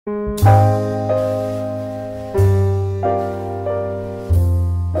Is it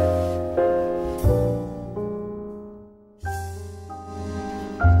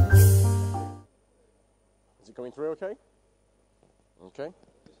coming through okay? Okay.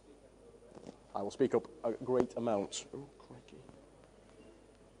 I will speak up a great amount. Oh, crikey.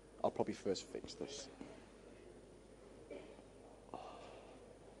 I'll probably first fix this.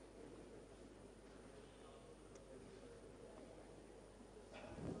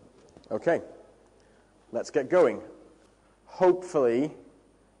 Okay, let's get going. Hopefully,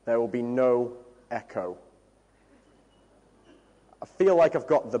 there will be no echo. I feel like I've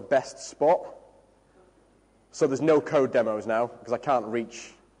got the best spot, so there's no code demos now, because I can't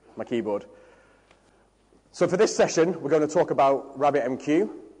reach my keyboard. So for this session, we're going to talk about RabbitMQ.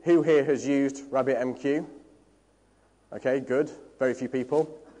 Who here has used RabbitMQ? Okay, good. Very few people.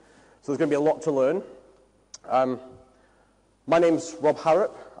 So there's going to be a lot to learn. My name's Rob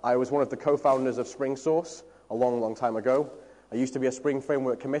Harrop. I was one of the co-founders of SpringSource a long, long time ago. I used to be a Spring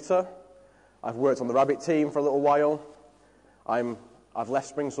Framework committer. I've worked on the Rabbit team for a little while. I've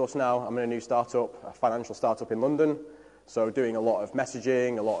left SpringSource now. I'm in a new startup, a financial startup in London. So doing a lot of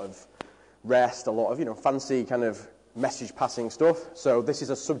messaging, a lot of REST, a lot of fancy kind of message passing stuff. So this is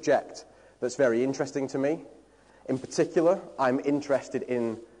a subject that's very interesting to me. In particular, I'm interested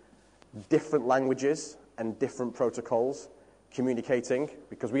in different languages and different protocols communicating,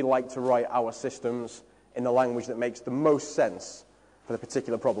 because we like to write our systems in the language that makes the most sense for the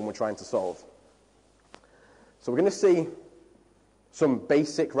particular problem we're trying to solve. So we're going to see some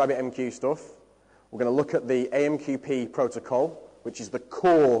basic RabbitMQ stuff. We're going to look at the AMQP protocol, which is the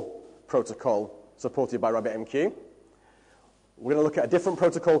core protocol supported by RabbitMQ. We're going to look at a different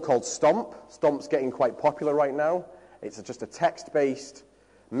protocol called Stomp. Stomp's getting quite popular right now. It's just a text-based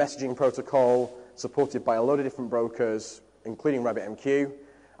messaging protocol supported by a load of different brokers, including RabbitMQ,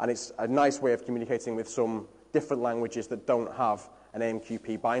 and it's a nice way of communicating with some different languages that don't have an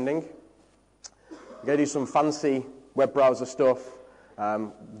AMQP binding. We're going to do some fancy web browser stuff.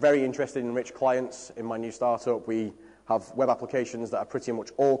 Very interested in rich clients in my new startup. We have web applications that are pretty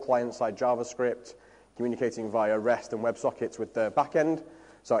much all client-side JavaScript, communicating via REST and WebSockets with the backend.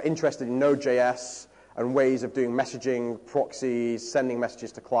 So interested in Node.js and ways of doing messaging, proxies, sending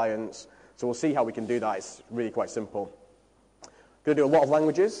messages to clients. So we'll see how we can do that. It's really quite simple. Going to do a lot of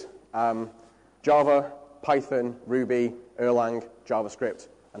languages, Java, Python, Ruby, Erlang, JavaScript,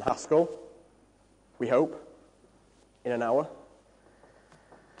 and Haskell, we hope, in an hour.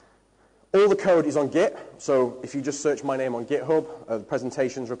 All the code is on Git, so if you just search my name on GitHub, the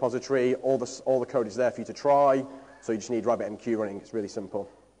presentations repository, all the code is there for you to try, so you just need RabbitMQ running. It's really simple.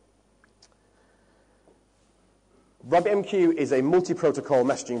 RabbitMQ is a multi-protocol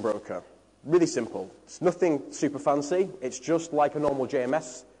messaging broker. Really simple. It's nothing super fancy. It's just like a normal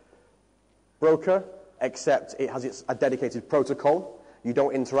JMS broker, except it has a dedicated protocol. You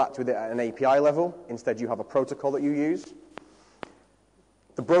don't interact with it at an API level. Instead, you have a protocol that you use.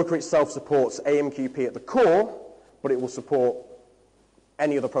 The broker itself supports AMQP at the core, but it will support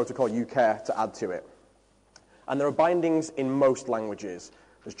any other protocol you care to add to it. And there are bindings in most languages.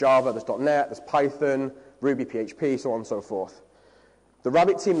 There's Java, there's .NET, there's Python, Ruby, PHP, so on and so forth. The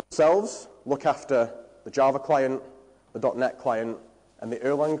Rabbit team themselves look after the Java client, the .NET client, and the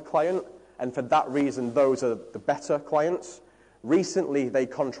Erlang client, and for that reason, those are the better clients. Recently, they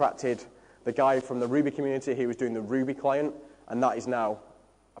contracted the guy from the Ruby community who was doing the Ruby client, and that is now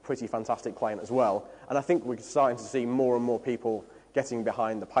a pretty fantastic client as well. And I think we're starting to see more and more people getting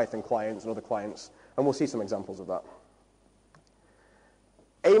behind the Python clients and other clients, and we'll see some examples of that.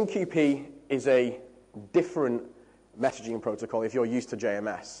 AMQP is a different messaging protocol if you're used to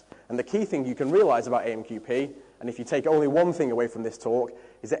JMS. And the key thing you can realize about AMQP, and if you take only one thing away from this talk,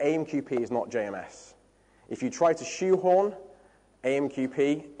 is that AMQP is not JMS. If you try to shoehorn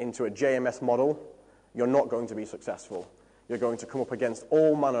AMQP into a JMS model, you're not going to be successful. You're going to come up against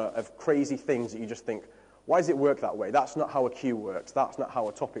all manner of crazy things that you just think, why does it work that way? That's not how a queue works. That's not how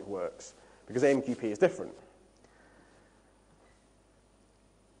a topic works. Because AMQP is different.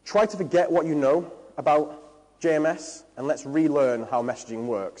 Try to forget what you know about JMS, and let's relearn how messaging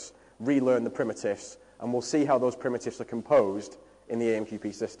works, relearn the primitives, and we'll see how those primitives are composed in the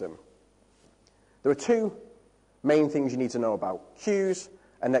AMQP system. There are two main things you need to know about: queues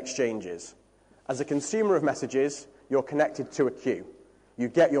and exchanges. As a consumer of messages, you're connected to a queue. You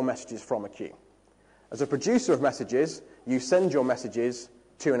get your messages from a queue. As a producer of messages, you send your messages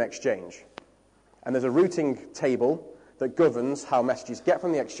to an exchange. And there's a routing table that governs how messages get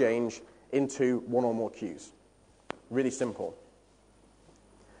from the exchange into one or more queues. Really simple.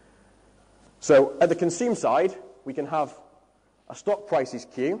 So at the consume side, we can have a stock prices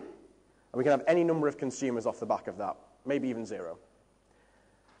queue, and we can have any number of consumers off the back of that, maybe even 0.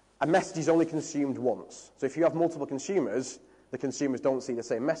 A message is only consumed once. So if you have multiple consumers, the consumers don't see the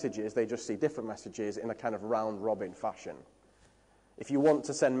same messages, they just see different messages in a kind of round-robin fashion. If you want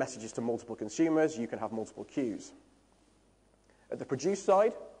to send messages to multiple consumers, you can have multiple queues. At the produce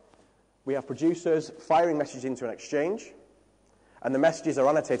side, we have producers firing messages into an exchange, and the messages are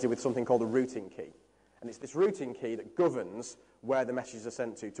annotated with something called a routing key. And it's this routing key that governs where the messages are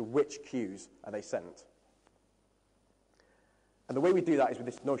sent to which queues are they sent. And the way we do that is with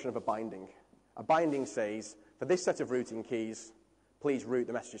this notion of a binding. A binding says, for this set of routing keys, please route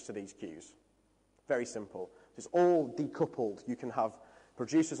the messages to these queues. Very simple. It's all decoupled. You can have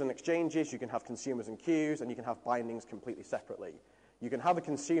producers and exchanges, you can have consumers and queues, and you can have bindings completely separately. You can have a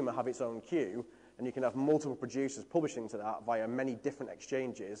consumer have its own queue, and you can have multiple producers publishing to that via many different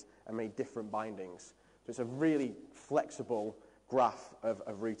exchanges and many different bindings. So it's a really flexible graph of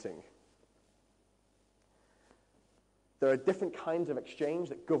routing. There are different kinds of exchange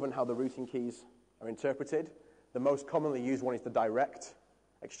that govern how the routing keys are interpreted. The most commonly used one is the direct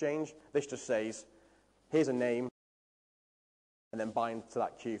exchange. This just says, here's a name, and then bind to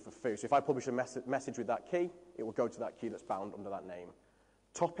that queue for foo. So if I publish a message with that key, it will go to that queue that's bound under that name.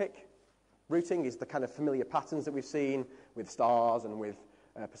 Topic routing is the kind of familiar patterns that we've seen with stars and with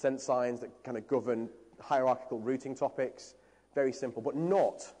percent signs that kind of govern hierarchical routing topics. Very simple, but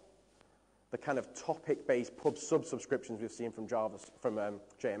not the kind of topic-based pub sub-subscriptions we've seen from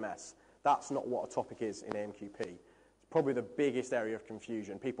JMS. That's not what a topic is in AMQP. It's probably the biggest area of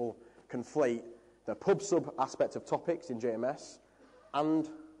confusion. People conflate the pub sub aspect of topics in JMS and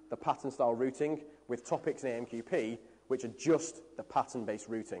the pattern style routing with topics in AMQP, which are just the pattern-based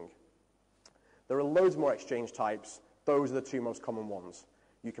routing. There are loads more exchange types. Those are the two most common ones.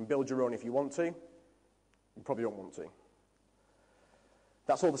 You can build your own if you want to. You probably don't want to.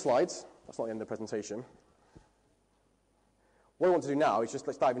 That's all the slides. That's not the end of the presentation. What I want to do now is just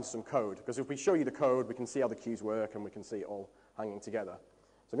let's dive into some code, because if we show you the code, we can see how the queues work and we can see it all hanging together.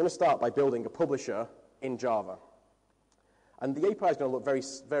 So I'm going to start by building a publisher in Java. And the API is going to look very,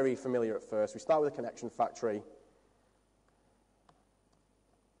 very familiar at first. We start with a connection factory.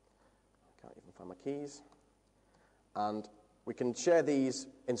 I can't even find my keys. And we can share these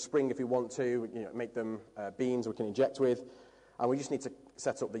in Spring if we want to, make them beans we can inject with. And we just need to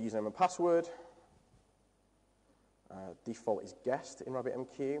set up the username and password. Default is guest in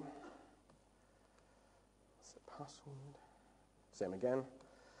RabbitMQ. Set password. Same again.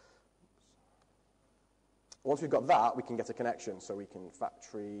 Once we've got that, we can get a connection. So we can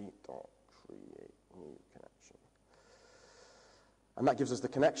factory.create new connection. And that gives us the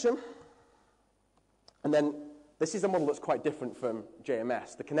connection. And then this is a model that's quite different from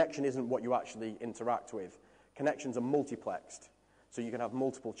JMS. The connection isn't what you actually interact with. Connections are multiplexed. So you can have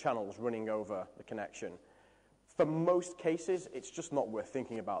multiple channels running over the connection. For most cases, it's just not worth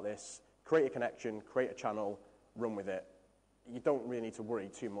thinking about this. Create a connection, create a channel, run with it. You don't really need to worry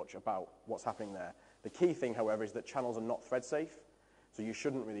too much about what's happening there. The key thing, however, is that channels are not thread safe, so you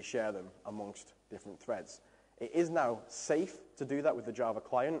shouldn't really share them amongst different threads. It is now safe to do that with the Java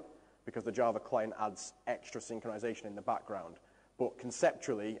client, because the Java client adds extra synchronization in the background. But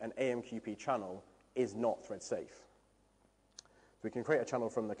conceptually, an AMQP channel is not thread safe. So we can create a channel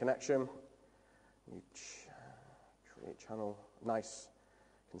from the connection. Create channel. Nice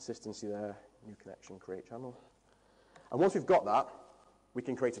consistency there. New connection, create channel. And once we've got that, we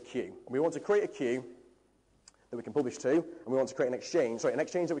can create a queue. And we want to create a queue that we can publish to, and we want to create an exchange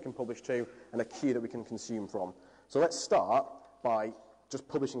that we can publish to, and a queue that we can consume from. So let's start by just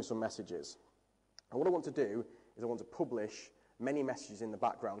publishing some messages. And what I want to do is I want to publish many messages in the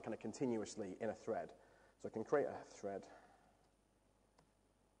background kind of continuously in a thread. So I can create a thread.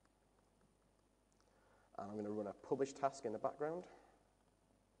 And I'm going to run a publish task in the background.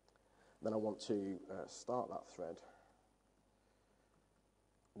 Then I want to start that thread.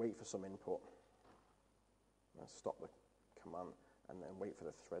 Wait for some input. Stop the command, and then wait for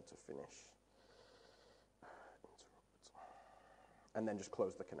the thread to finish. Interrupt. And then just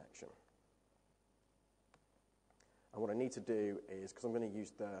close the connection. And what I need to do is, because I'm going to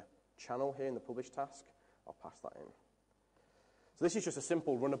use the channel here in the publish task, I'll pass that in. So this is just a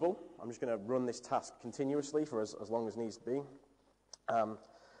simple runnable. I'm just going to run this task continuously for as long as needs to be.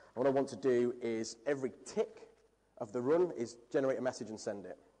 What I want to do is every tick of the run is generate a message and send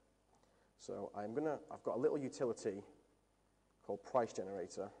it. So I've got a little utility called price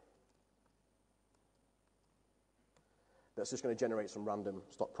generator that's just going to generate some random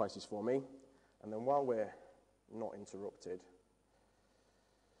stock prices for me. And then while we're not interrupted,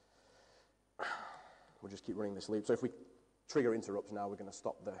 we'll just keep running this loop. So if we trigger interrupts now, we're going to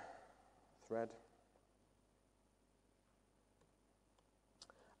stop the thread.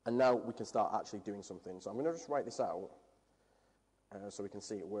 And now we can start actually doing something. So I'm going to just write this out so we can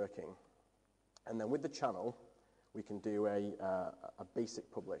see it working. And then with the channel, we can do a basic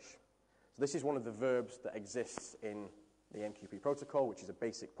publish. So this is one of the verbs that exists in the AMQP protocol, which is a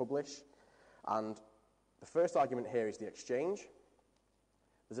basic publish. And the first argument here is the exchange.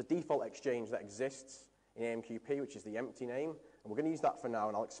 There's a default exchange that exists in AMQP, which is the empty name. And we're going to use that for now,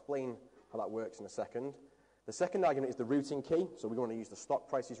 and I'll explain how that works in a second. The second argument is the routing key. So we're going to use the stock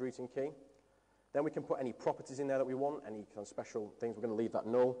prices routing key. Then we can put any properties in there that we want, any kind of special things. We're going to leave that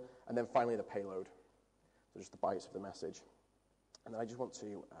null. And then finally the payload. So just the bytes of the message. And then I just want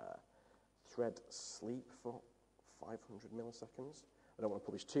to thread sleep for 500 milliseconds. I don't want to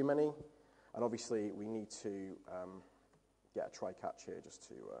publish too many. And obviously we need to get a try catch here just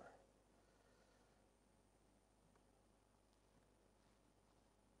to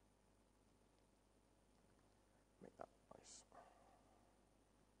make that nice.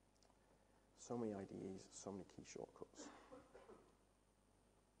 So many IDEs, so many key shortcuts.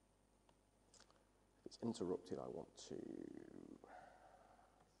 If it's interrupted, I want to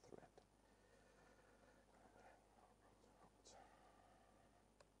thread.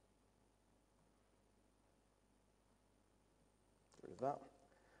 Get rid of that.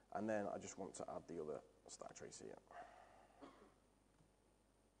 And then I just want to add the other stack trace here.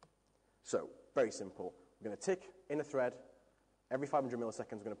 So, very simple. We're going to tick in a thread. Every 500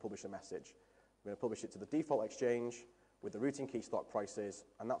 milliseconds, we're going to publish a message. We're going to publish it to the default exchange with the routing key stock prices,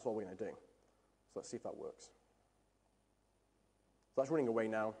 and that's all we're going to do. So let's see if that works. So that's running away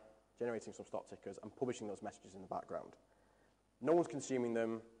now, generating some stock tickers, and publishing those messages in the background. No one's consuming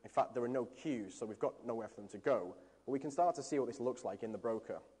them. In fact, there are no queues, so we've got nowhere for them to go. But we can start to see what this looks like in the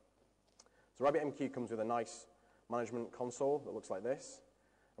broker. So RabbitMQ comes with a nice management console that looks like this.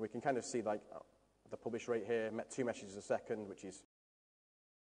 And we can kind of see like the publish rate here, 2 messages a second, which is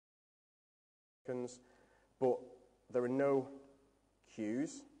seconds. But there are no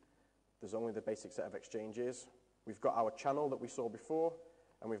queues. There's only the basic set of exchanges. We've got our channel that we saw before,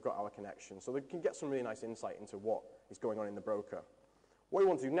 and we've got our connection. So we can get some really nice insight into what is going on in the broker. What we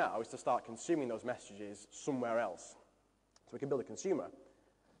want to do now is to start consuming those messages somewhere else. So we can build a consumer.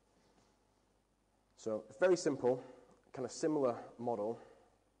 So very simple, kind of similar model.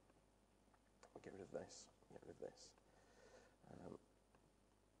 I'll get rid of this, get rid of this.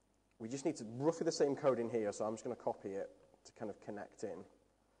 We just need to roughly the same code in here, so I'm just going to copy it to kind of connect in.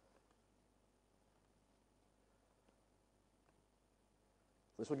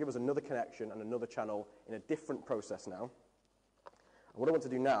 This will give us another connection and another channel in a different process now. And what I want to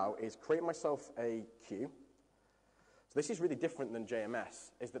do now is create myself a queue. So this is really different than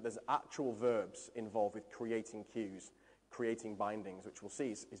JMS, is that there's actual verbs involved with creating queues, creating bindings, which we'll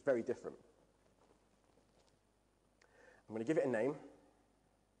see is very different. I'm going to give it a name,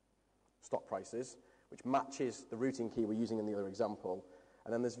 stock prices, which matches the routing key we're using in the other example.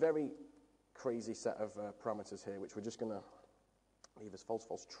 And then there's very crazy set of parameters here, which we're just going to leave as false,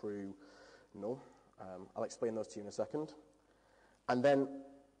 false, true, null. I'll explain those to you in a second. And then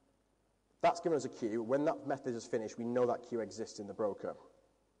that's given us a queue. When that method is finished, we know that queue exists in the broker.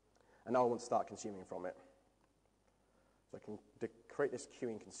 And now I want to start consuming from it. So I can create this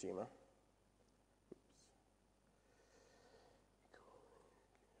queuing consumer. Oops.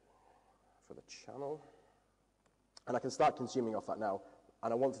 For the channel. And I can start consuming off that now.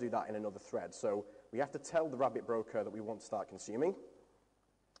 And I want to do that in another thread. So we have to tell the Rabbit broker that we want to start consuming.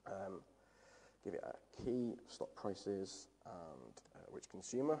 Give it a key, stock prices, and which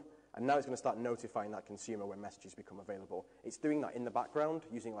consumer. And now it's going to start notifying that consumer when messages become available. It's doing that in the background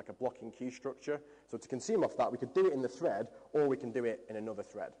using like a blocking queue structure. So to consume off that, we could do it in the thread, or we can do it in another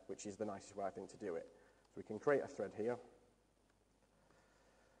thread, which is the nicest way, I think, to do it. So we can create a thread here.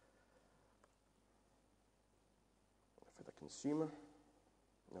 For the consumer.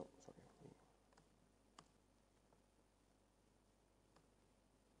 No, sorry.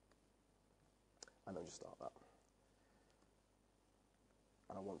 And then just start that.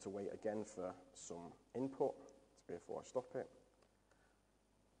 And I want to wait again for some input before I stop it.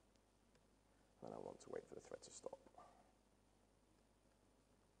 And I want to wait for the thread to stop.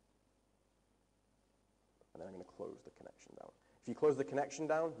 And then I'm going to close the connection down. If you close the connection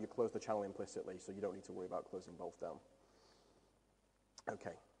down, you close the channel implicitly, so you don't need to worry about closing both down.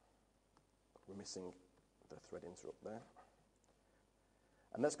 Okay. We're missing the thread interrupt there.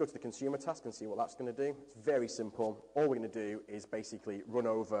 And let's go to the consumer task and see what that's going to do. It's very simple. All we're going to do is basically run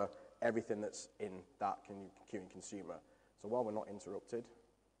over everything that's in that queuing consumer. So while we're not interrupted,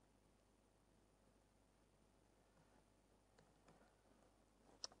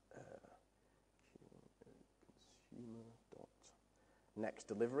 next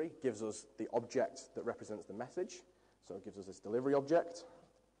delivery gives us the object that represents the message. So it gives us this delivery object.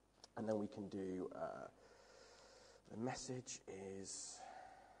 And then we can do, the message is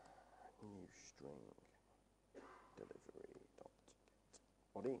new string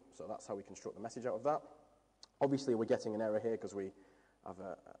delivery.getBody. So that's how we construct the message out of that. Obviously, we're getting an error here because we have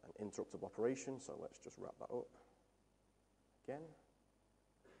an interruptible operation. So let's just wrap that up again.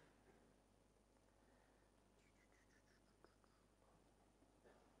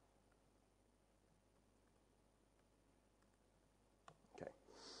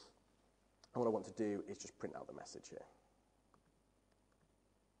 And what I want to do is just print out the message here.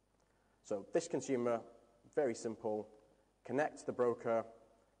 So this consumer, very simple, connect the broker,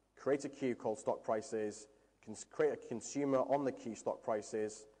 create a queue called stock prices, create a consumer on the queue stock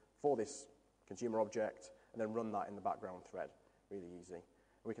prices for this consumer object, and then run that in the background thread. Really easy.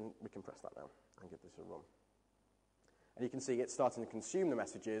 We can press that now and give this a run. And you can see it's starting to consume the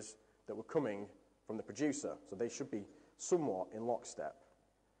messages that were coming from the producer. So they should be somewhat in lockstep.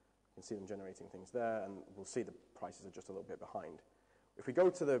 You can see them generating things there, and we'll see the prices are just a little bit behind. If we go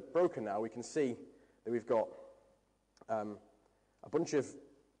to the broker now, we can see that we've got a bunch of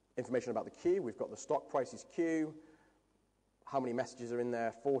information about the queue. We've got the stock prices queue, how many messages are in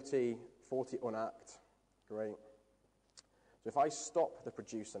there, 40 unact. Great. So if I stop the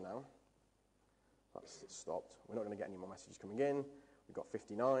producer now, that's stopped. We're not going to get any more messages coming in. We've got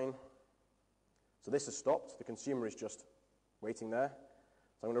 59. So this has stopped. The consumer is just waiting there.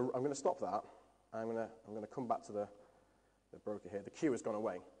 So I'm going to stop that. I'm going to come back to the broker here. The queue has gone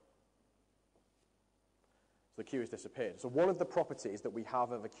away. So the queue has disappeared. So one of the properties that we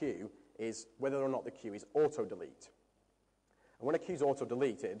have of a queue is whether or not the queue is auto-delete. And when a queue is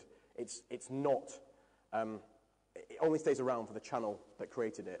auto-deleted, it's not, it only stays around for the channel that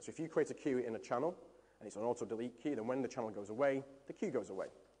created it. So if you create a queue in a channel, and it's an auto-delete queue, then when the channel goes away, the queue goes away.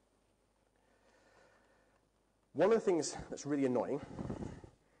 One of the things that's really annoying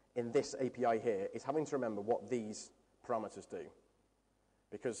in this API here is having to remember what these parameters do,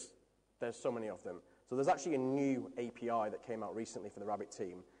 because there's so many of them. So there's actually a new API that came out recently for the Rabbit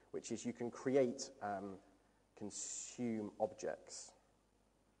team, which is you can create consume objects.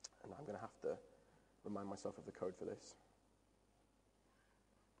 And I'm going to have to remind myself of the code for this.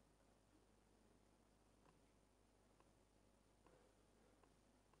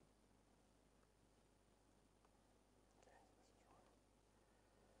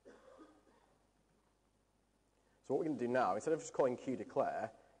 So what we're going to do now, instead of just calling queueDeclare,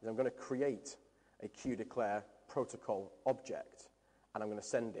 is I'm going to create a queueDeclare protocol object, and I'm going to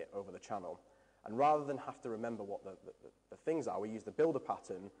send it over the channel. And rather than have to remember what the things are, we use the builder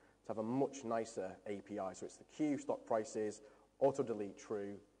pattern to have a much nicer API. So it's the queue, stock prices, auto-delete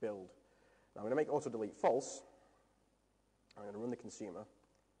true, build. Now I'm going to make auto-delete false. I'm going to run the consumer.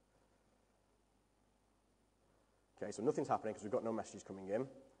 Okay, so nothing's happening because we've got no messages coming in.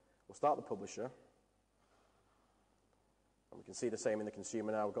 We'll start the publisher. And we can see the same in the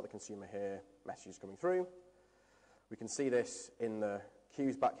consumer now. We've got the consumer here, messages coming through. We can see this in the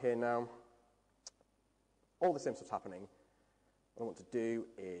queues back here now. All the same stuff's happening. What I want to do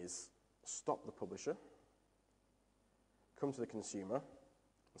is stop the publisher, come to the consumer,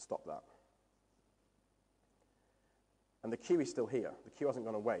 and stop that. And the queue is still here. The queue hasn't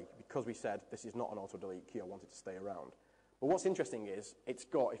gone away because we said this is not an auto-delete queue. I want it to stay around. But what's interesting is it's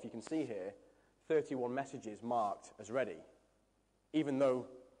got, if you can see here, 31 messages marked as ready, even though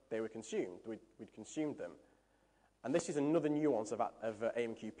they were consumed. We'd consumed them. And this is another nuance of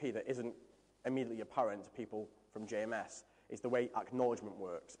AMQP that isn't immediately apparent to people from JMS, is the way acknowledgement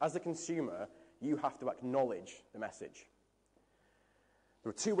works. As the consumer, you have to acknowledge the message. There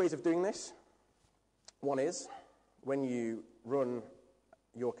are two ways of doing this. One is, when you run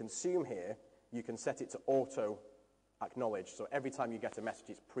your consume here, you can set it to auto-acknowledge. So every time you get a message,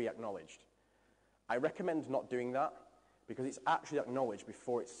 it's pre-acknowledged. I recommend not doing that because it's actually acknowledged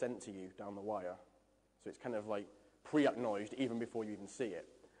before it's sent to you down the wire. So it's kind of like pre-acknowledged even before you even see it.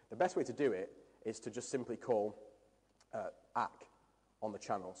 The best way to do it is to just simply call ACK on the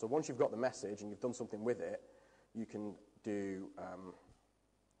channel. So once you've got the message and you've done something with it, you can do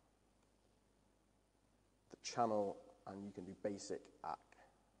the channel and you can do basic ACK.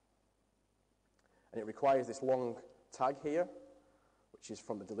 And it requires this long tag here, which is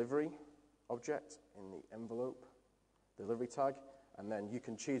from the delivery object in the envelope, delivery tag, and then you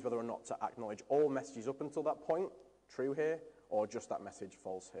can choose whether or not to acknowledge all messages up until that point, true here, or just that message,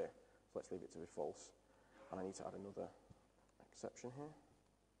 false here. So let's leave it to be false. And I need to add another exception here.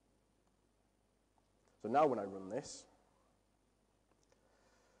 So now when I run this,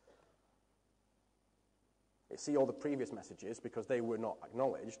 it see all the previous messages because they were not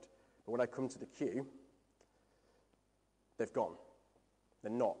acknowledged, but when I come to the queue, they've gone.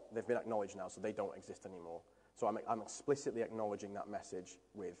 They've been acknowledged now, so they don't exist anymore. So I'm explicitly acknowledging that message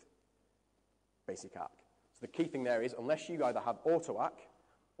with basic ACK. So the key thing there is, unless you either have auto ACK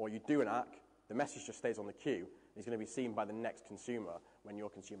or you do an ACK, the message just stays on the queue. It's going to be seen by the next consumer when your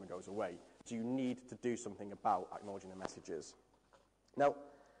consumer goes away. So you need to do something about acknowledging the messages. Now,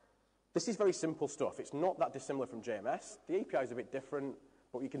 this is very simple stuff. It's not that dissimilar from JMS. The API is a bit different,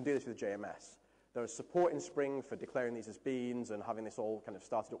 but you can do this with JMS. There is support in Spring for declaring these as beans and having this all kind of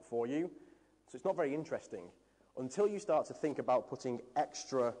started up for you. So it's not very interesting until you start to think about putting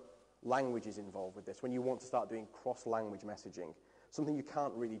extra languages involved with this, when you want to start doing cross-language messaging, something you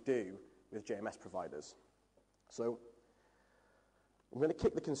can't really do with JMS providers. So I'm going to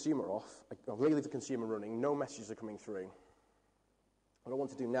kick the consumer off. I'm going to leave the consumer running. No messages are coming through. What I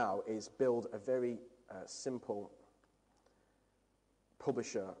want to do now is build a very simple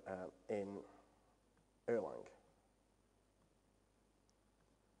publisher in Erlang.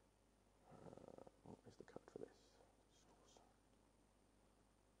 What is the code for this?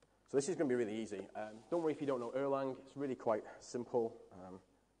 So this is going to be really easy. Don't worry if you don't know Erlang. It's really quite simple.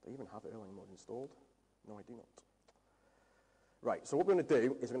 Do I even have Erlang mode installed? No, I do not. Right, so what we're going to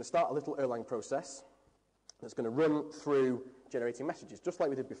do is we're going to start a little Erlang process that's going to run through generating messages, just like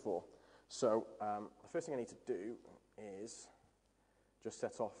we did before. So the first thing I need to do is just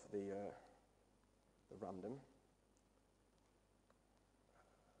set off the random.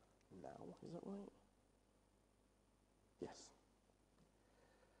 Now, is that right? Yes.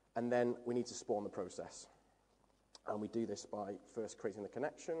 And then we need to spawn the process. And we do this by first creating the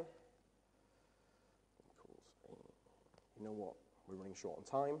connection. You know what? We're running short on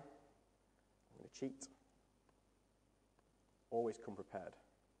time. I'm going to cheat. Always come prepared.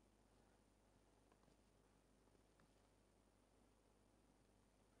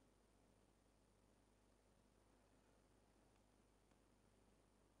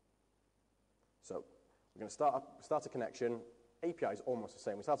 So we're going to start a connection. API is almost the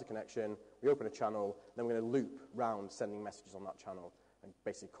same. We start a connection, we open a channel, then we're going to loop round sending messages on that channel and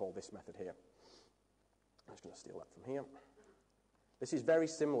basically call this method here. I'm just going to steal that from here. This is very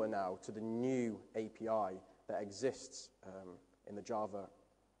similar now to the new API that exists in the Java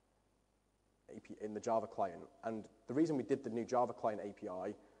client. And the reason we did the new Java client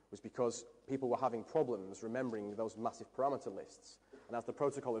API was because people were having problems remembering those massive parameter lists. And as the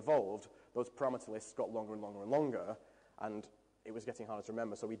protocol evolved, those parameter lists got longer and longer and longer, and it was getting harder to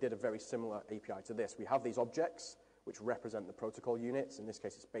remember. So we did a very similar API to this. We have these objects which represent the protocol units. In this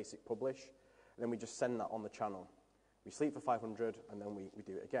case, it's basic publish. And then we just send that on the channel. We sleep for 500, and then we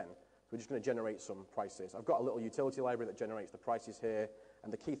do it again. So we're just going to generate some prices. I've got a little utility library that generates the prices here.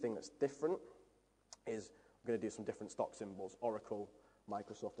 And the key thing that's different is we're going to do some different stock symbols, Oracle,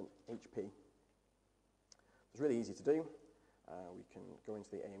 Microsoft, and HP. It's really easy to do. We can go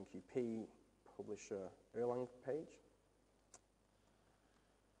into the AMQP Publisher Erlang page.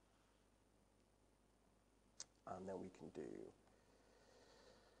 And then we can do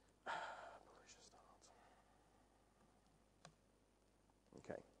publisher start.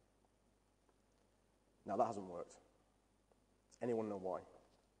 Okay. Now that hasn't worked. Does anyone know why?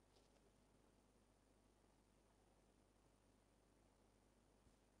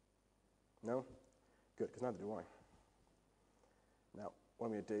 No? Good, because neither do I. Now, what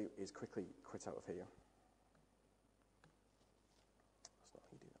I'm going to do is quickly quit out of here. That's not how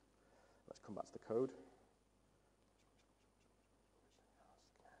you do that. Let's come back to the code.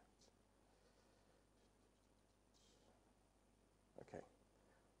 Okay.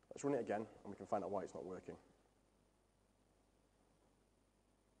 Let's run it again, and we can find out why it's not working.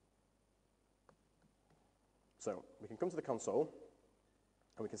 So we can come to the console,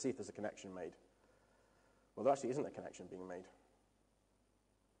 and we can see if there's a connection made. Well, there actually isn't a connection being made,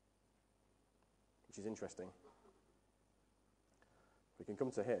 which is interesting. We can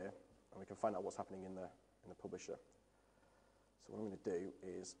come to here, and we can find out what's happening in the publisher. So what I'm going to do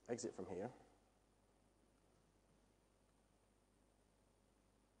is exit from here.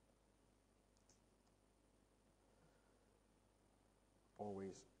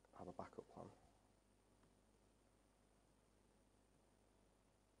 Always have a backup plan.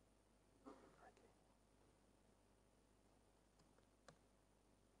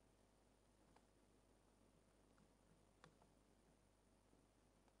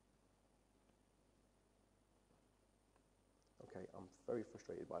 Okay, I'm very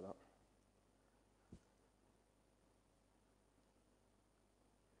frustrated by that.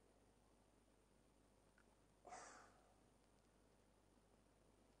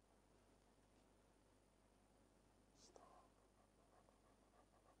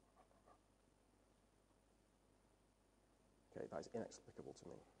 that is inexplicable to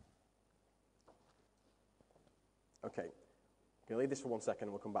me. Okay, I'm going to leave this for 1 second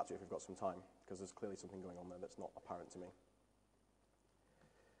and we'll come back to it if we've got some time, because there's clearly something going on there that's not apparent to me.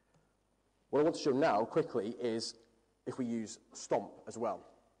 What I want to show now, quickly, is if we use Stomp as well.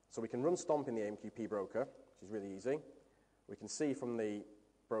 So we can run Stomp in the AMQP broker, which is really easy. We can see from the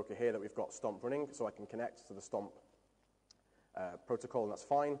broker here that we've got Stomp running, so I can connect to the Stomp protocol, and that's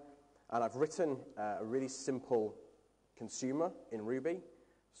fine. And I've written a really simple consumer in Ruby,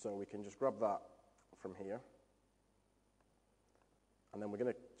 so we can just grab that from here. And then we're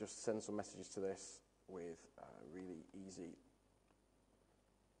going to just send some messages to this with a really easy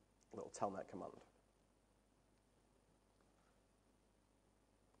little telnet command.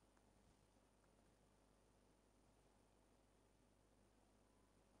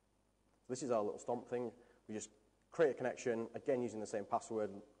 So this is our little Stomp thing. We just create a connection, again using the same password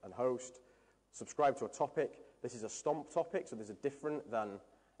and host, subscribe to a topic. This is a Stomp topic, so these are different than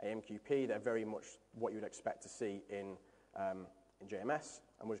AMQP. They're very much what you would expect to see in JMS,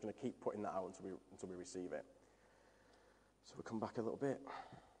 and we're just going to keep putting that out until we receive it. So we'll come back a little bit.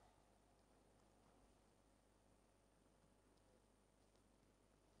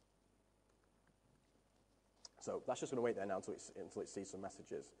 So that's just going to wait there now until it sees some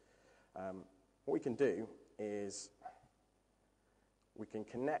messages. What we can do is we can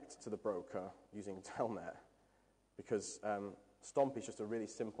connect to the broker using telnet, because Stomp is just a really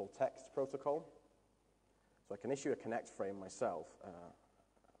simple text protocol. So I can issue a connect frame myself,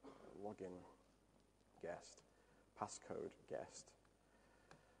 login guest, passcode guest,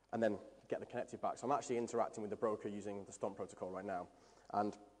 and then get the connected back. So I'm actually interacting with the broker using the Stomp protocol right now.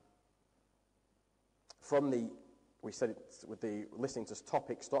 And we set it with the listening to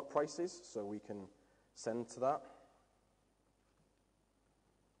topic stock prices, so we can send to that.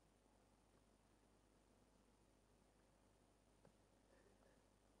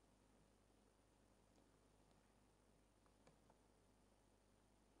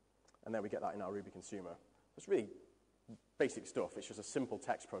 And then we get that in our Ruby consumer. It's really basic stuff. It's just a simple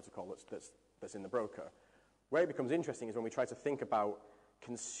text protocol that's in the broker. Where it becomes interesting is when we try to think about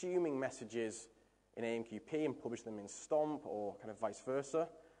consuming messages in AMQP and publish them in Stomp, or kind of vice versa.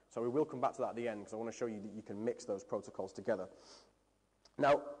 So we will come back to that at the end, because I want to show you that you can mix those protocols together.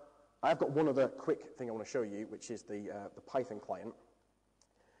 Now, I've got one other quick thing I want to show you, which is the Python client.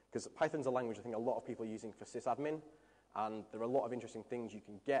 Because Python's a language I think a lot of people are using for sysadmin, and there are a lot of interesting things you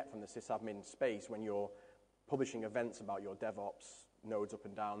can get from the sysadmin space when you're publishing events about your DevOps, nodes up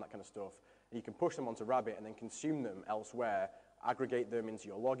and down, that kind of stuff. And you can push them onto Rabbit and then consume them elsewhere, aggregate them into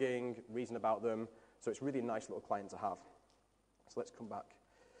your logging, reason about them. So it's really a nice little client to have. So let's come back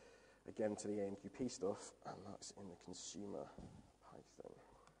again to the AMQP stuff, and that's in the consumer Python.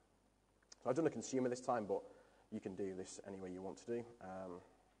 So I've done the consumer this time, but you can do this any way you want to do.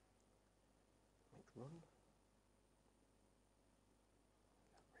 Make run.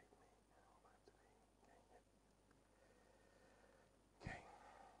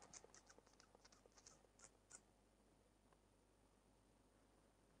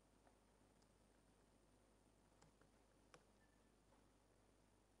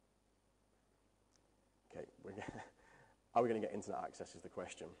 Okay, are we going to get internet access is the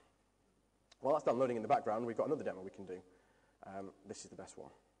question. While that's downloading in the background, we've got another demo we can do. This is the best one.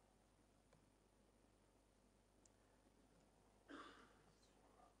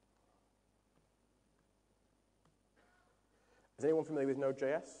 Is anyone familiar with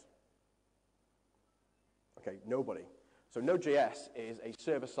Node.js? Okay, nobody. So Node.js is a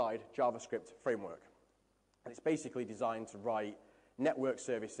server-side JavaScript framework. And it's basically designed to write network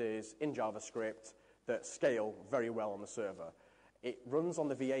services in JavaScript that scale very well on the server. It runs on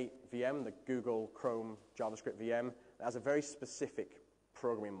the V8 VM, the Google Chrome JavaScript VM. It has a very specific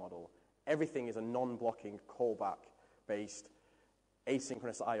programming model. Everything is a non-blocking, callback-based,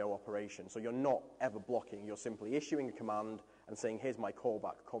 asynchronous I/O operation. So you're not ever blocking. You're simply issuing a command and saying, here's my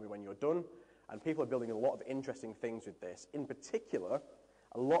callback, call me when you're done. And people are building a lot of interesting things with this. In particular,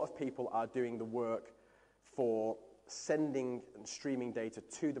 a lot of people are doing the work for sending and streaming data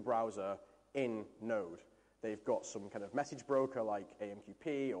to the browser in Node. They've got some kind of message broker like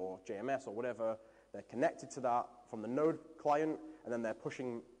AMQP or JMS or whatever. They're connected to that from the Node client, and then they're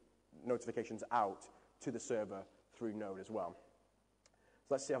pushing notifications out to the server through Node as well.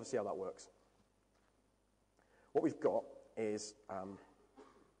 So let's see how that works. What we've got is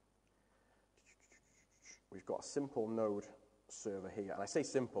we've got a simple Node server here. And I say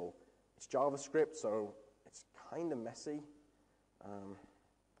simple. It's JavaScript, so it's kind of messy.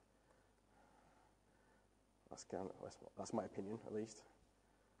 That's my opinion, at least.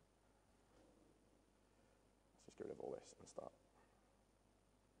 Let's just get rid of all this and start.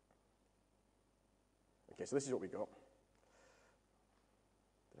 Okay, so this is what we got.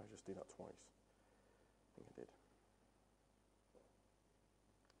 Did I just do that twice? I think I did.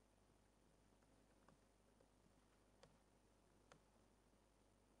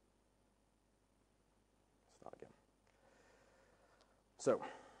 Start again. So,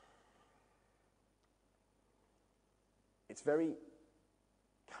 it's very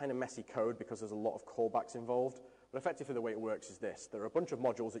kind of messy code because there's a lot of callbacks involved. But effectively the way it works is this. There are a bunch of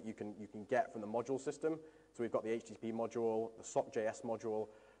modules that you can get from the module system. So we've got the HTTP module, the sock.js module.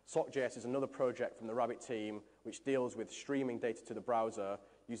 Sock.js is another project from the Rabbit team which deals with streaming data to the browser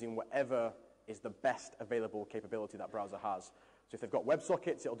using whatever is the best available capability that browser has. So if they've got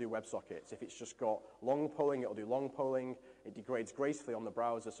WebSockets, it'll do WebSockets. If it's just got long polling, it'll do long polling. It degrades gracefully on the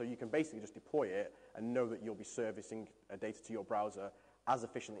browser, so you can basically just deploy it and know that you'll be servicing data to your browser as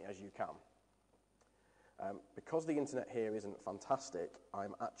efficiently as you can. Because the internet here isn't fantastic,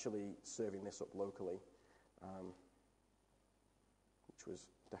 I'm actually serving this up locally, which was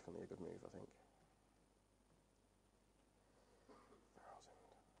definitely a good move, I think.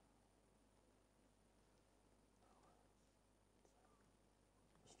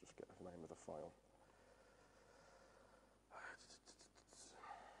 Let's just get the name of the file.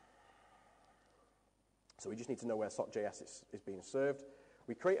 So we just need to know where sock.js is being served.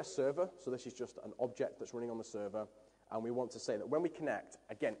 We create a server, so this is just an object that's running on the server, and we want to say that when we connect,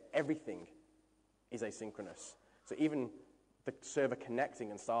 again, everything is asynchronous. So even the server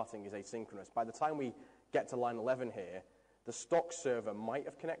connecting and starting is asynchronous. By the time we get to line 11 here, the stock server might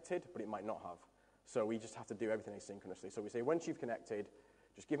have connected, but it might not have. So we just have to do everything asynchronously. So we say, once you've connected,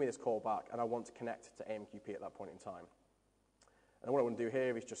 just give me this callback, and I want to connect to AMQP at that point in time. And what I want to do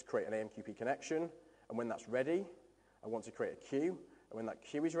here is just create an AMQP connection, and when that's ready, I want to create a queue. And when that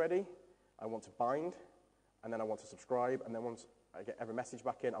queue is ready, I want to bind, and then I want to subscribe, and then once I get every message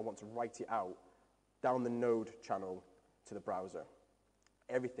back in, I want to write it out down the node channel to the browser.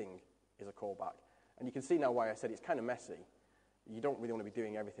 Everything is a callback. And you can see now why I said it's kind of messy. You don't really want to be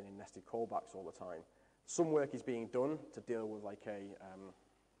doing everything in nested callbacks all the time. Some work is being done to deal with like a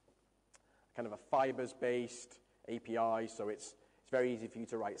kind of a fibers-based API, so it's very easy for you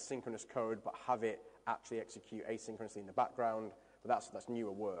to write synchronous code but have it actually execute asynchronously in the background. But that's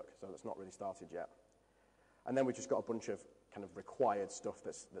newer work, so that's not really started yet. And then we've just got a bunch of kind of required stuff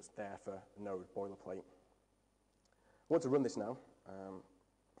that's there for Node boilerplate. I want to run this now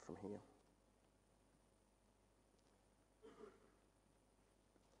from here.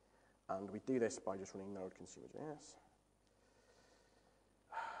 And we do this by just running node consumer.js.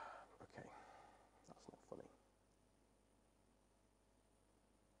 Okay, that's not funny.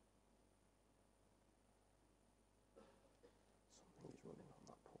 Something is running on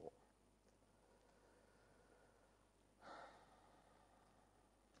that port.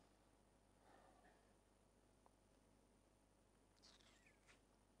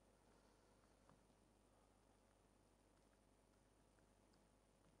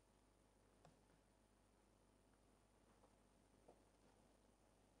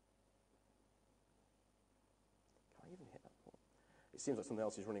 Can I even hit that port? It seems like something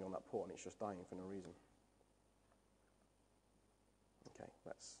else is running on that port and it's just dying for no reason. Okay,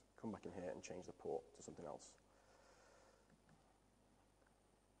 let's come back in here and change the port to something else.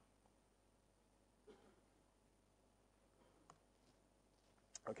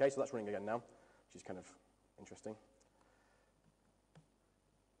 Okay, so that's running again now, which is kind of interesting.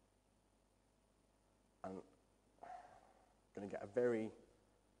 And I'm going to get a very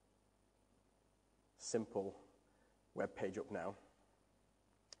simple web page up now.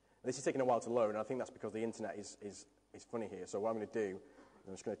 This is taking a while to load, and I think that's because the internet is funny here. So what I'm going to do is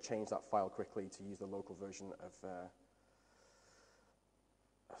I'm just going to change that file quickly to use the local version of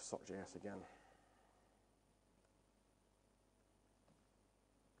sock.js again.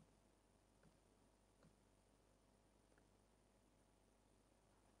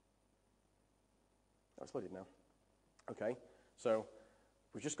 Oh, it's loaded now. Okay, so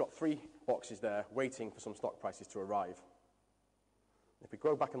we've just got 3 boxes there waiting for some stock prices to arrive. If we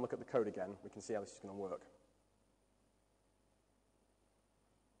go back and look at the code again, we can see how this is going to work.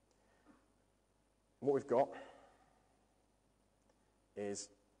 What we've got is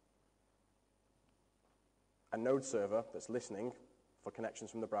a node server that's listening for connections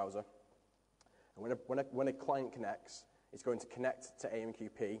from the browser. And when a client connects, it's going to connect to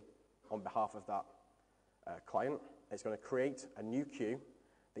AMQP on behalf of that client. It's going to create a new queue.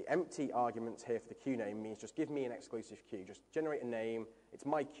 The empty arguments here for the queue name means just give me an exclusive queue. Just generate a name. It's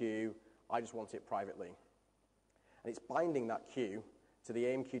my queue. I just want it privately. And it's binding that queue to the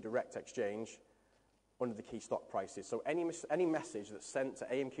AMQ Direct Exchange under the key stock prices. So any message that's sent to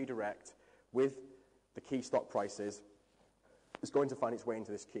AMQ Direct with the key stock prices is going to find its way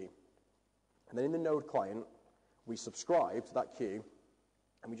into this queue. And then in the node client, we subscribe to that queue,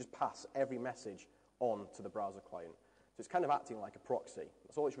 and we just pass every message on to the browser client. So it's kind of acting like a proxy.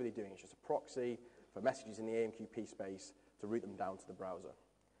 That's all it's really doing. It's just a proxy for messages in the AMQP space to route them down to the browser.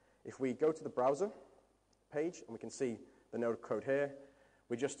 If we go to the browser page, and we can see the node code here,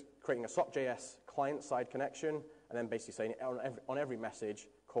 we're just creating a SOC.js client-side connection, and then basically saying on every message,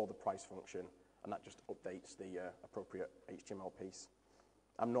 call the price function, and that just updates the appropriate HTML piece.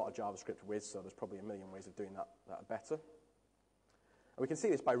 I'm not a JavaScript whiz, so there's probably a million ways of doing that are better. And we can see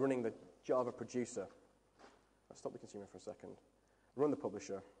this by running the Java producer. Let's stop the consumer for a second. Run the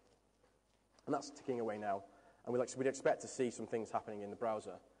publisher, and that's ticking away now. And we'd expect to see some things happening in the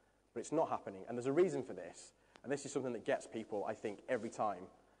browser, but it's not happening. And there's a reason for this, and this is something that gets people, I think, every time.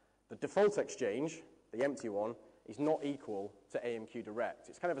 The default exchange, the empty one, is not equal to AMQ Direct.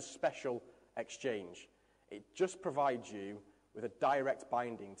 It's kind of a special exchange. It just provides you with a direct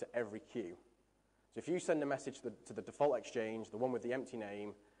binding to every queue. So if you send a message to the default exchange, the one with the empty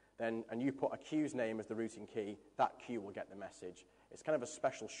name, and you put a queue's name as the routing key, that queue will get the message. It's kind of a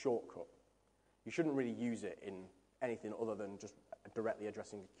special shortcut. You shouldn't really use it in anything other than just directly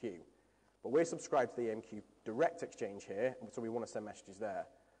addressing a queue. But we're subscribed to the AMQ Direct exchange here, so we want to send messages there.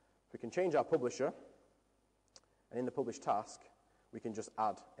 We can change our publisher, and in the publish task, we can just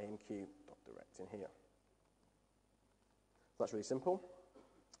add AMQ.direct in here. So that's really simple,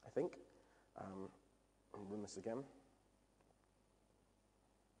 I think. I'll run this again.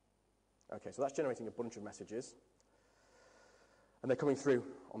 Okay, so that's generating a bunch of messages. And they're coming through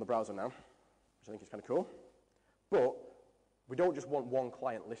on the browser now, which I think is kind of cool. But we don't just want one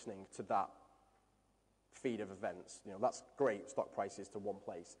client listening to that feed of events. That's great, stock prices to one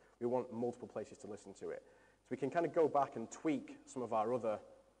place. We want multiple places to listen to it. So we can kind of go back and tweak some of our other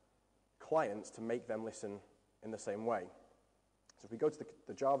clients to make them listen in the same way. So if we go to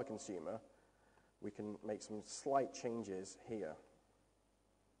the Java consumer, we can make some slight changes here.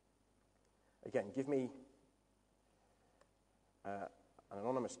 Again, give me an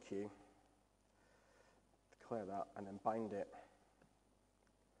anonymous queue, declare that, and then bind it.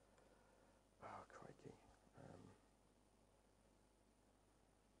 Oh, crikey.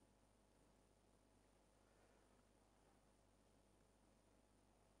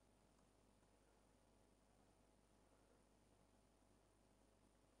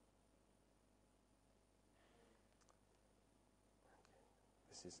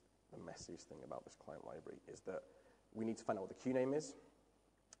 This is the messiest thing about this client library, is that we need to find out what the queue name is.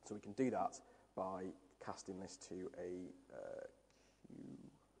 So we can do that by casting this to a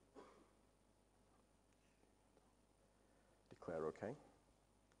queue. Declare OK.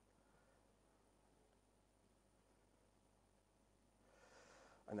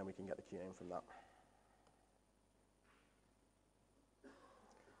 And then we can get the queue name from that.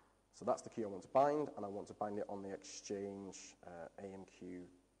 So that's the queue I want to bind, and I want to bind it on the exchange AMQ.direct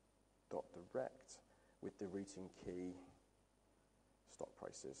with the routing key stock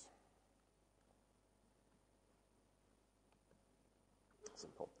prices.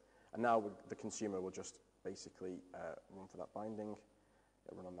 Simple. And now the consumer will just basically run for that binding,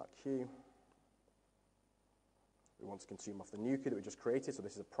 run on that queue. We want to consume off the new queue that we just created, so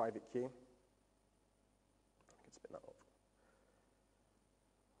this is a private queue. I can spin that up.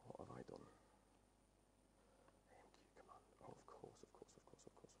 What have I done? AMQ command. Oh, of course.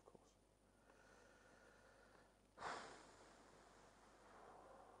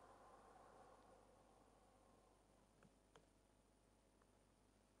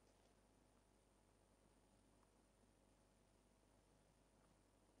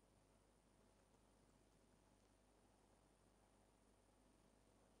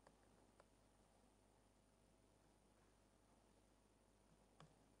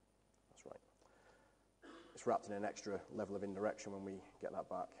 That's right. It's wrapped in an extra level of indirection when we get that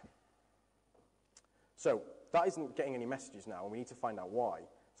back. So that isn't getting any messages now, and we need to find out why.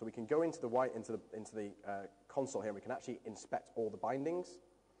 So we can go into the console here, and we can actually inspect all the bindings.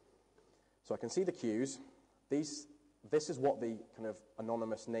 So I can see the queues. This is what the kind of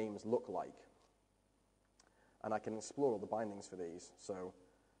anonymous names look like. And I can explore all the bindings for these. So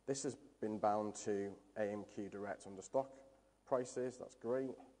this has been bound to AMQ Direct under stock prices. That's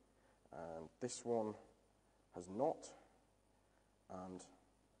great. And this one has not, and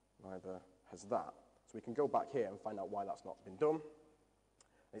neither has that. So we can go back here and find out why that's not been done.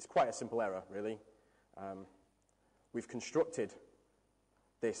 It's quite a simple error, really. We've constructed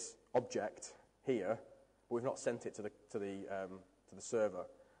this object here, but we've not sent it to the server.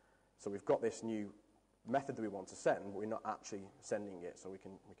 So we've got this new method that we want to send, but we're not actually sending it, so we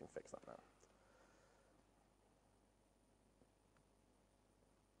can fix that now.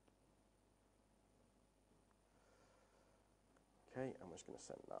 Okay, I'm just going to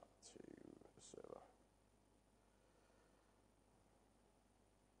send that to the server.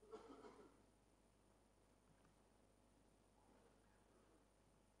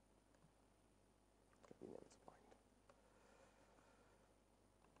 Rename it to bind.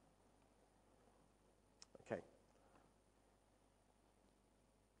 Okay.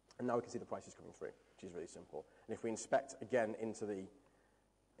 And now we can see the prices coming through, which is really simple. And if we inspect again into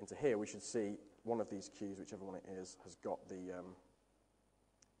here, we should see one of these queues, whichever one it is, has got the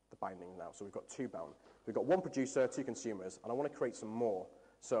binding now. So we've got 2 bound. We've got 1 producer, 2 consumers, and I want to create some more.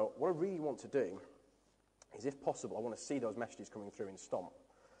 So what I really want to do is, if possible, I want to see those messages coming through in Stomp.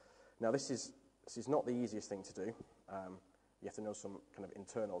 Now this is not the easiest thing to do. You have to know some kind of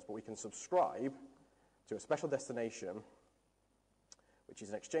internals, but we can subscribe to a special destination, which is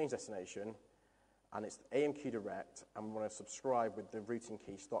an Exchange destination, and it's AMQ Direct, and we want to subscribe with the routing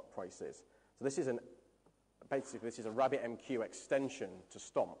key stock prices. So this is basically this is a RabbitMQ extension to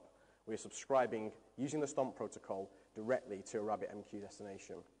Stomp. We're subscribing using the Stomp protocol directly to a RabbitMQ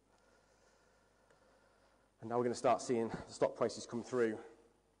destination. And now we're going to start seeing the stock prices come through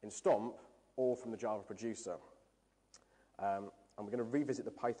in Stomp, all from the Java producer. And we're going to revisit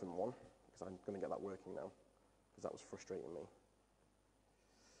the Python one, because I'm going to get that working now, because that was frustrating me.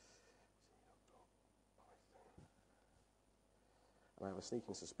 And I have a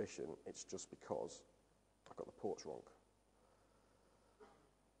sneaking suspicion it's just because I've got the ports wrong.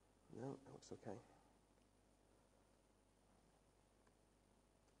 No, it looks okay.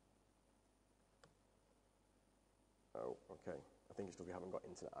 Oh, okay. I think it's because we haven't got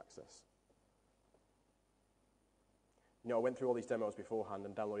internet access. You know, I went through all these demos beforehand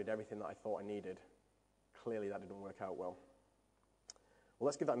and downloaded everything that I thought I needed. Clearly that didn't work out well. Well,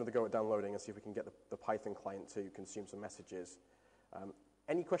 let's give that another go at downloading and see if we can get the Python client to consume some messages.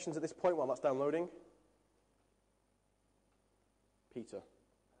 Any questions at this point while that's downloading? Peter? I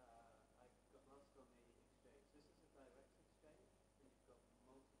got lost on the exchange. This is a direct exchange, and you've got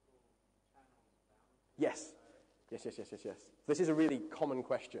multiple channels bound to Yes. Yes. This is a really common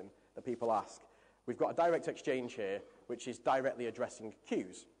question that people ask. We've got a direct exchange here, which is directly addressing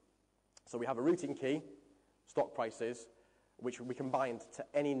queues. So we have a routing key, stock prices, which we can bind to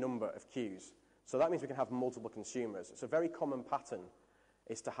any number of queues. So that means we can have multiple consumers. It's a very common pattern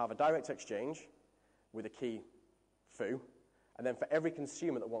is to have a direct exchange with a key foo, and then for every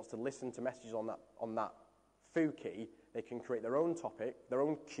consumer that wants to listen to messages on that foo key, they can create their own topic, their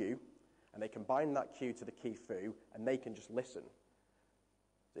own queue, and they can bind that queue to the key foo, and they can just listen.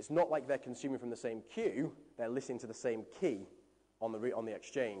 It's not like they're consuming from the same queue, they're listening to the same key on the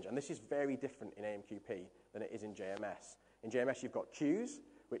exchange. And this is very different in AMQP than it is in JMS. In JMS, you've got queues,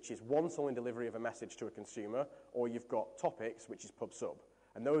 which is once-only delivery of a message to a consumer, or you've got topics, which is pub-sub.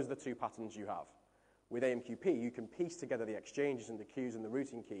 And those are the 2 patterns you have. With AMQP, you can piece together the exchanges and the queues and the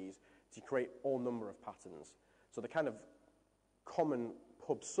routing keys to create all number of patterns. So the kind of common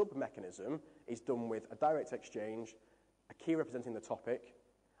pub-sub mechanism is done with a direct exchange, a key representing the topic,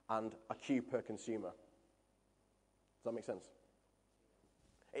 and a queue per consumer. Does that make sense?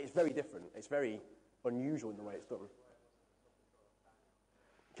 It's very different. It's very unusual in the way it's done.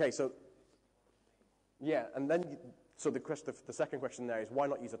 Okay, so, yeah, and then, so the second question there is why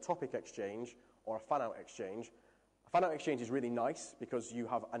not use a topic exchange or a fan-out exchange? A fan-out exchange is really nice because you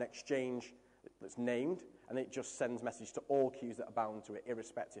have an exchange that's named, and it just sends message to all queues that are bound to it,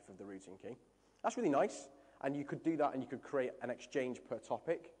 irrespective of the routing key. That's really nice, and you could do that, and you could create an exchange per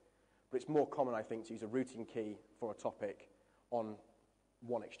topic, but it's more common, I think, to use a routing key for a topic on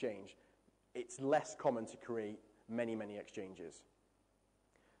one exchange. It's less common to create many, many exchanges.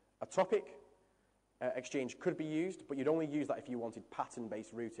 A topic exchange could be used, but you'd only use that if you wanted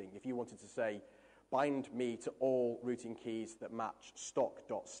pattern-based routing. If you wanted to say, bind me to all routing keys that match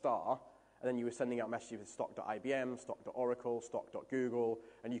stock.star, and then you were sending out messages with stock.ibm, stock.oracle, stock.google,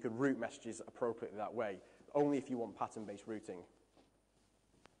 and you could route messages appropriately that way, only if you want pattern-based routing.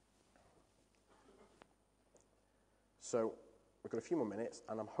 So we've got a few more minutes,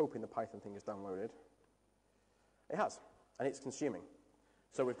 and I'm hoping the Python thing is downloaded. It has, and it's consuming.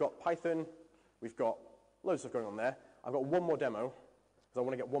 So we've got Python, we've got loads of stuff going on there. I've got one more demo, because I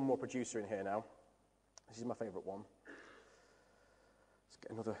want to get one more producer in here now. This is my favorite one. Let's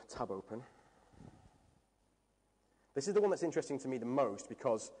get another tab open. This is the one that's interesting to me the most,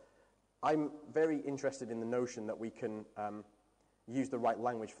 because I'm very interested in the notion that we can use the right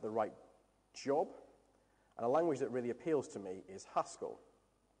language for the right job. And a language that really appeals to me is Haskell.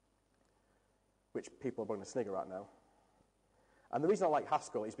 which people are going to snigger at now. And the reason I like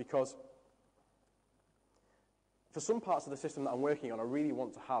Haskell is because for some parts of the system that I'm working on, I really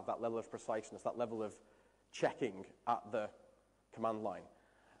want to have that level of preciseness, that level of checking at the command line.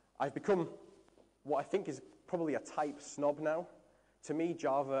 I've become what I think is probably a type snob now. To me,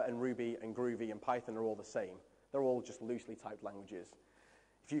 Java and Ruby and Groovy and Python are all the same. They're all just loosely typed languages.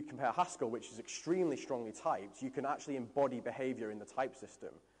 If you compare Haskell, which is extremely strongly typed, you can actually embody behavior in the type system.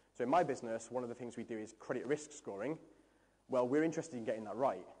 So in my business, one of the things we do is credit risk scoring. Well, we're interested in getting that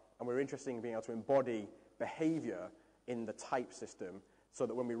right, and we're interested in being able to embody behavior in the type system so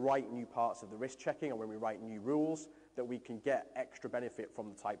that when we write new parts of the risk checking or when we write new rules, that we can get extra benefit from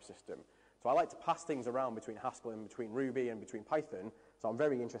the type system. So I like to pass things around between Haskell and between Ruby and between Python, so I'm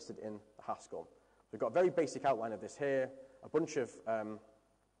very interested in Haskell. We've got a very basic outline of this here, a bunch of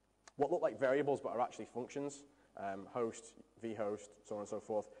what look like variables but are actually functions, host, vhost, so on and so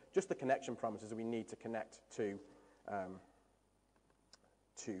forth, just the connection parameters that we need to connect to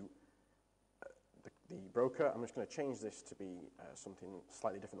the broker. I'm just going to change this to be something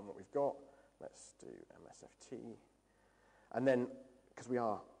slightly different than what we've got. Let's do MSFT. And then, because we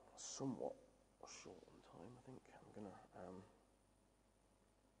are somewhat short on time, I think I'm going to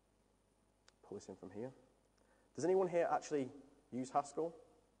pull this in from here. Does anyone here actually use Haskell?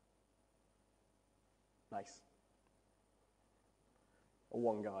 Nice. Or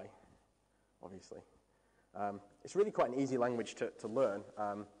one guy, obviously. It's really quite an easy language to learn.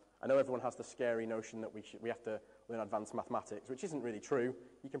 I know everyone has the scary notion that we have to learn advanced mathematics, which isn't really true.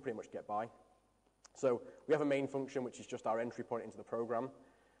 You can pretty much get by. So we have a main function, which is just our entry point into the program.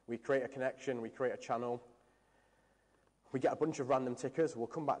 We create a connection, we create a channel. We get a bunch of random tickers. We'll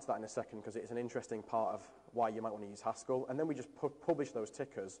come back to that in a second because it's an interesting part of why you might want to use Haskell. And then we just publish those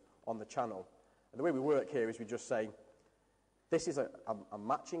tickers on the channel. And the way we work here is we just say, this is a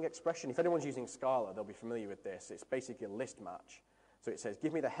matching expression. If anyone's using Scala, they'll be familiar with this. It's basically a list match. So it says,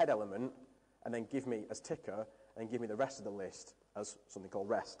 give me the head element, and then give me as ticker, and give me the rest of the list as something called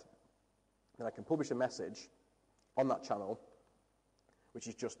rest. Then I can publish a message on that channel, which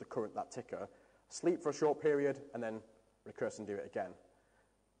is just that ticker, sleep for a short period, and then recurse and do it again.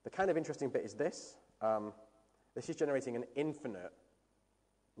 The kind of interesting bit is this. This is generating an infinite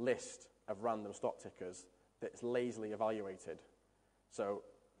list of random stock tickers that's lazily evaluated. So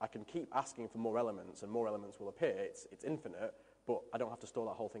I can keep asking for more elements, and more elements will appear. It's infinite, but I don't have to store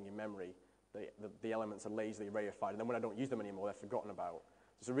that whole thing in memory. The elements are lazily reified, and then when I don't use them anymore, they're forgotten about.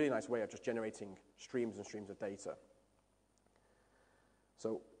 So it's a really nice way of just generating streams and streams of data.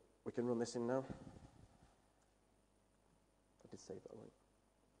 So we can run this in now. I did save that,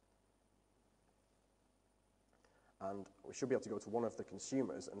 right? And we should be able to go to one of the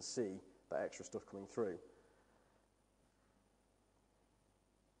consumers and see that extra stuff coming through.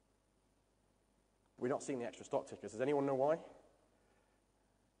 We're not seeing the extra stock tickers. Does anyone know why?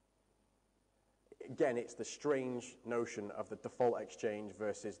 Again, it's the strange notion of the default exchange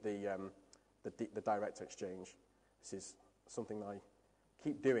versus the direct exchange. This is something I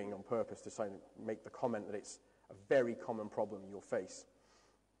keep doing on purpose to try and make the comment that it's a very common problem you'll face.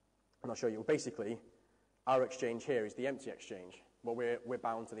 And I'll show you. Basically, our exchange here is the empty exchange. Well, we're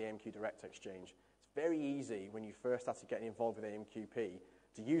bound to the AMQ direct exchange. It's very easy when you first start getting involved with AMQP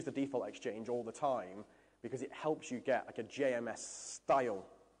to use the default exchange all the time because it helps you get like a JMS-style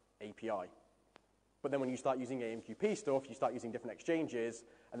API. But then when you start using AMQP stuff, you start using different exchanges,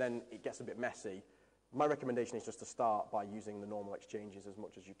 and then it gets a bit messy. My recommendation is just to start by using the normal exchanges as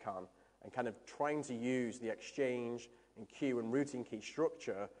much as you can and kind of trying to use the exchange and queue and routing key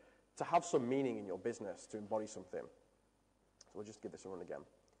structure to have some meaning in your business, to embody something. So we'll just give this a run again.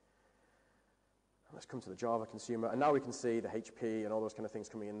 Let's come to the Java consumer, and now we can see the HP and all those kind of things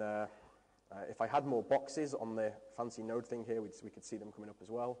coming in there. If I had more boxes on the fancy node thing here, we could see them coming up as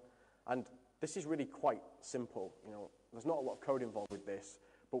well. And this is really quite simple. You know, there's not a lot of code involved with this,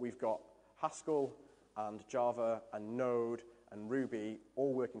 but we've got Haskell and Java and Node and Ruby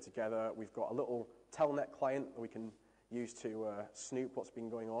all working together. We've got a little telnet client that we can use to snoop what's been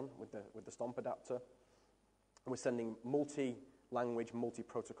going on with the Stomp adapter. And we're sending multi-language,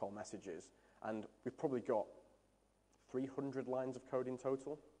 multi-protocol messages. And we've probably got 300 lines of code in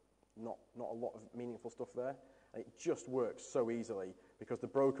total. Not a lot of meaningful stuff there. And it just works so easily because the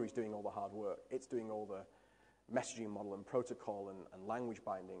broker is doing all the hard work. It's doing all the messaging model and protocol and language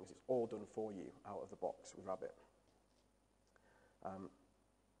bindings. It's all done for you out of the box with Rabbit.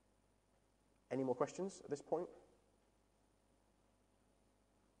 Any more questions at this point?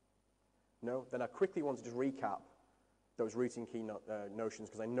 No? Then I quickly want to just recap those routing key notions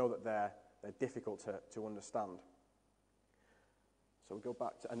because I know that they're difficult to understand. So we'll go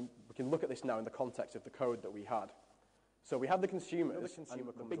back to, and we can look at this now in the context of the code that we had. So we have the consumers, and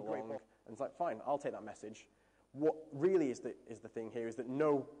the big along, and it's like, fine, I'll take that message. What really is the thing here is that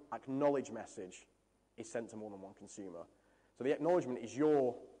no acknowledge message is sent to more than one consumer. So the acknowledgement is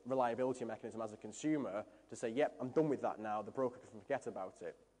your reliability mechanism as a consumer to say, yep, I'm done with that now, the broker can forget about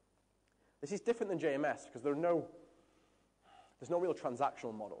it. This is different than JMS because there's no real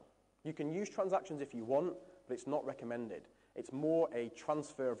transactional model. You can use transactions if you want, but it's not recommended. It's more a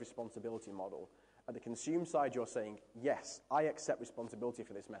transfer of responsibility model. At the consume side, you're saying, yes, I accept responsibility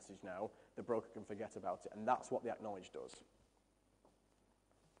for this message now. The broker can forget about it, and that's what the acknowledge does.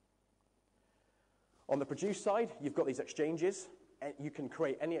 On the produce side, you've got these exchanges. You can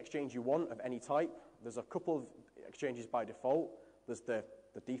create any exchange you want of any type. There's a couple of exchanges by default. There's the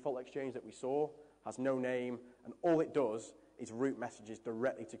default exchange that we saw, has no name, and all it does is route messages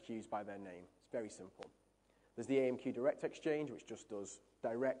directly to queues by their name. It's very simple. There's the AMQ direct exchange, which just does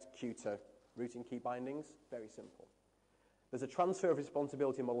direct queue to routing key bindings. Very simple. There's a transfer of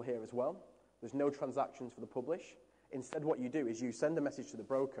responsibility model here as well. There's no transactions for the publish. Instead, what you do is you send a message to the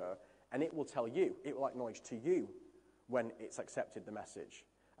broker, and it will tell you, it will acknowledge to you when it's accepted the message.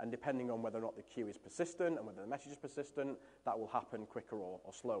 And depending on whether or not the queue is persistent and whether the message is persistent, that will happen quicker or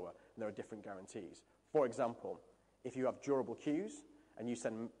slower. And there are different guarantees. For example, if you have durable queues and you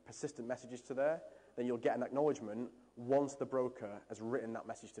send persistent messages to there, then you'll get an acknowledgement once the broker has written that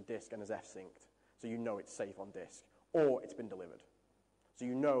message to disk and has F-synced. So you know it's safe on disk, or it's been delivered. So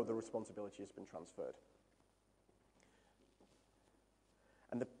you know the responsibility has been transferred.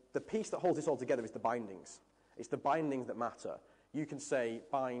 And the piece that holds this all together is the bindings. It's the bindings that matter. You can say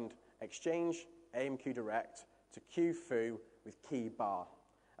bind exchange AMQ direct to queue foo with key bar.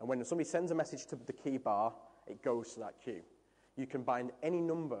 And when somebody sends a message to the key bar, it goes to that queue. You can bind any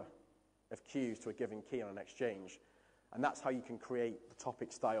number of queues to a given key on an exchange. And that's how you can create the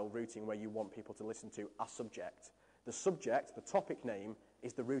topic-style routing where you want people to listen to a subject. The subject, the topic name,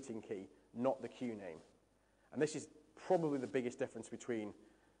 is the routing key, not the queue name. And this is probably the biggest difference between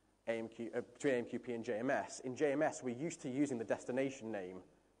AMQP and JMS. In JMS, we're used to using the destination name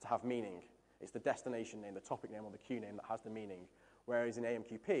to have meaning. It's the destination name, the topic name, or the queue name that has the meaning. Whereas in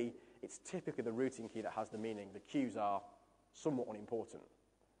AMQP, it's typically the routing key that has the meaning. The queues are somewhat unimportant.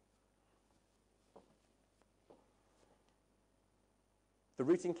 The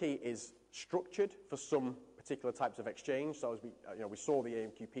routing key is structured for some particular types of exchange. So as we saw the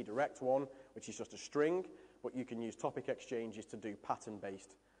AMQP direct one, which is just a string, but you can use topic exchanges to do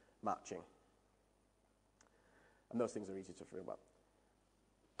pattern-based matching. And those things are easy to figure out.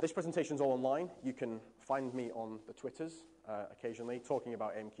 This presentation is all online. You can find me on the Twitters occasionally talking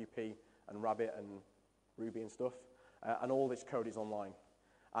about AMQP and Rabbit and Ruby and stuff. And all this code is online.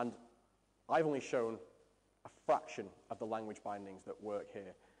 And I've only shown a fraction of the language bindings that work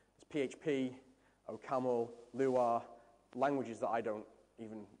here. There's PHP, OCaml, Lua, languages that I don't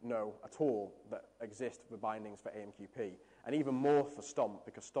even know at all that exist for bindings for AMQP. And even more for Stomp,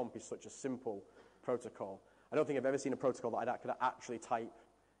 because Stomp is such a simple protocol. I don't think I've ever seen a protocol that I could actually type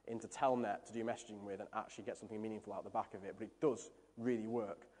into Telnet to do messaging with and actually get something meaningful out the back of it, but it does really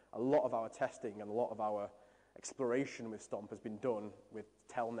work. A lot of our testing and a lot of our exploration with Stomp has been done with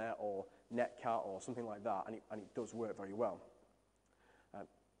Telnet or Netcat or something like that, and it does work very well.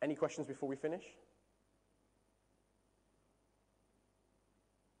 Any questions before we finish?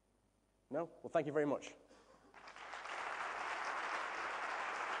 No? Well, thank you very much.